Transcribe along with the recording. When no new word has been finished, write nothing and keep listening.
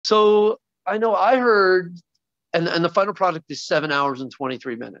So I know I heard, and the final product is 7 hours and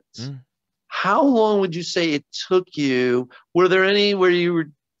 23 minutes. How long would you say it took you? Were there any where you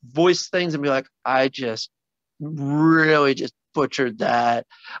would voice things and be like, I just really just butchered that.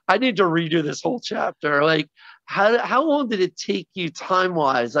 I need to redo this whole chapter. Like, how long did it take you time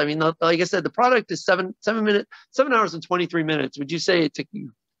wise? I mean, like I said, the product is 7 hours and 23 minutes. Would you say it took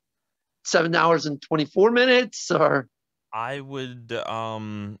you 7 hours and 24 minutes, or? I would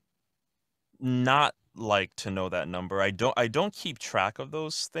not like to know that number. I don't keep track of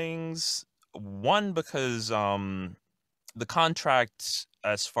those things. One, because the contract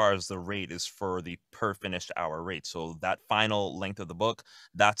as far as the rate is for the per finished hour rate. So that final length of the book,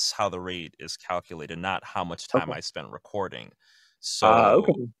 that's how the rate is calculated, not how much time Okay. I spent recording. Okay. So,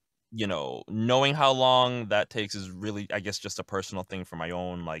 knowing how long that takes is really, I guess, just a personal thing for my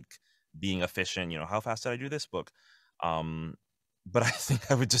own, like, being efficient. How fast did I do this book? Um, but I think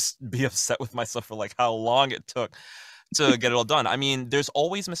I would just be upset with myself for like how long it took to get it all done. I mean, there's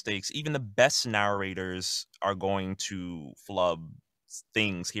always mistakes. Even the best narrators are going to flub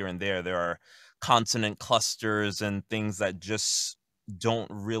things here and there. There are consonant clusters and things that just don't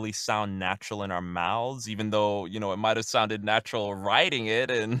really sound natural in our mouths, even though, it might have sounded natural writing it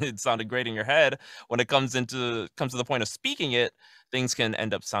and it sounded great in your head. When it comes to the point of speaking it, things can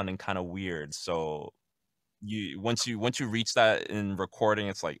end up sounding kind of weird. So once you reach that in recording,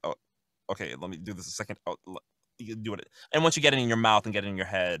 it's like, oh, okay, let me do this a second. Oh, you do it, and once you get it in your mouth and get it in your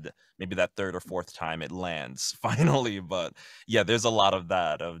head, maybe that third or fourth time it lands finally. But yeah, there's a lot of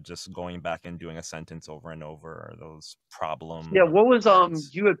that, of just going back and doing a sentence over and over, those Yeah, problem what was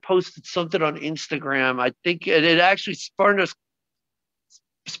words. you had posted something on Instagram. I think it actually spurned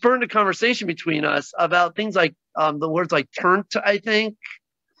a conversation between us about things like the words like turnt, I think.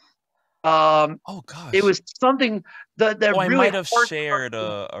 Um Oh it gosh. was something that Oh, I really might have hard. shared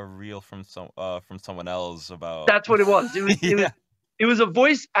a reel from someone else about. That's what it was. Yeah. It was a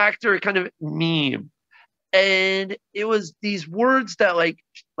voice actor kind of meme. And it was these words that like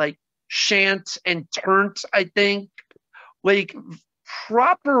shan't and turnt, I think, like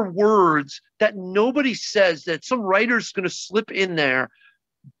proper words that nobody says, that some writer's going to slip in there,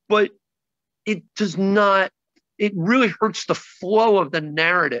 but it does not, it really hurts the flow of the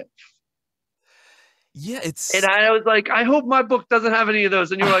narrative. Yeah, And it's I was like, I hope my book doesn't have any of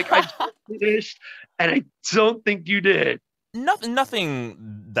those. And you're like, I just finished, and I don't think you did. nothing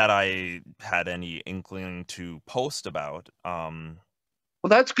that I had any inkling to post about. Well,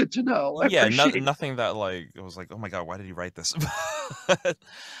 that's good to know. I Yeah, appreciate it. nothing that, like, it was like, oh my god, why did he write this? But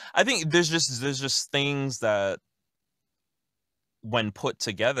I think there's just things that, when put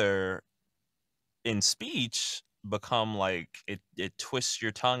together in speech, become like, it twists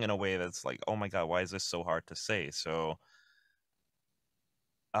your tongue in a way that's like, oh my god, why is this so hard to say? So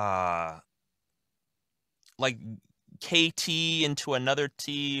uh like KT into another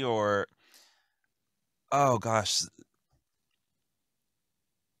T, or, oh gosh,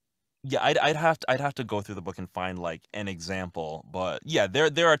 yeah, I'd have to go through the book and find like an example. But yeah,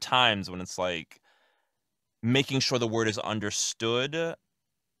 there are times when it's like making sure the word is understood,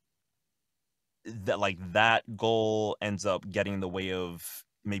 that like that goal ends up getting in the way of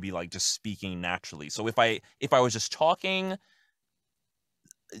maybe like just speaking naturally. So if I was just talking,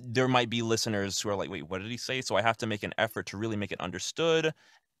 there might be listeners who are like, wait, what did he say? So I have to make an effort to really make it understood,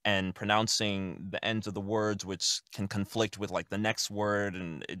 and pronouncing the ends of the words, which can conflict with like the next word,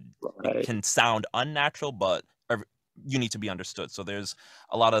 and it Right. can sound unnatural, but you need to be understood. So there's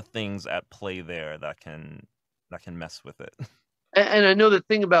a lot of things at play there that can mess with it. And I know the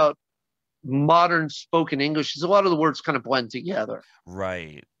thing about modern spoken English is a lot of the words kind of blend together.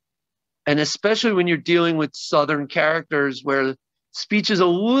 Right. And especially when you're dealing with Southern characters where speech is a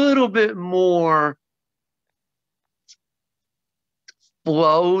little bit more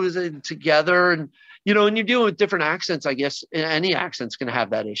flows and together. And you're dealing with different accents, I guess any accent's going to have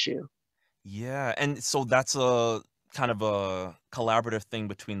that issue. Yeah, and so that's a kind of a collaborative thing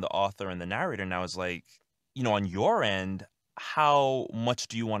between the author and the narrator now, is like, on your end, how much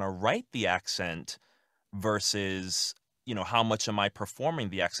do you want to write the accent versus, how much am I performing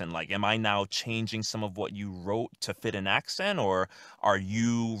the accent? Like, am I now changing some of what you wrote to fit an accent, or are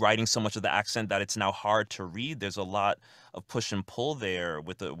you writing so much of the accent that it's now hard to read? There's a lot of push and pull there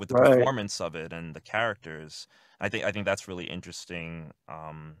with the Right. performance of it and the characters. I think that's really interesting,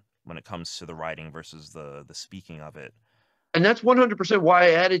 when it comes to the writing versus the speaking of it. And that's 100% why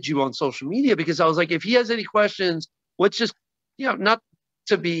I added you on social media, because I was like, if he has any questions, let's just, not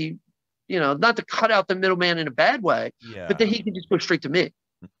to be, not to cut out the middleman in a bad way, but that Yeah. he can just go straight to me.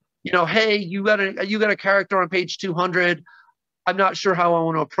 Hey, you got a character on page 200. I'm not sure how I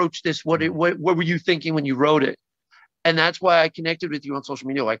want to approach this. What were you thinking when you wrote it? And that's why I connected with you on social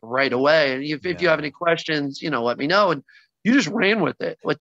media like right away. And if you have any questions, let me know. And you just ran with it.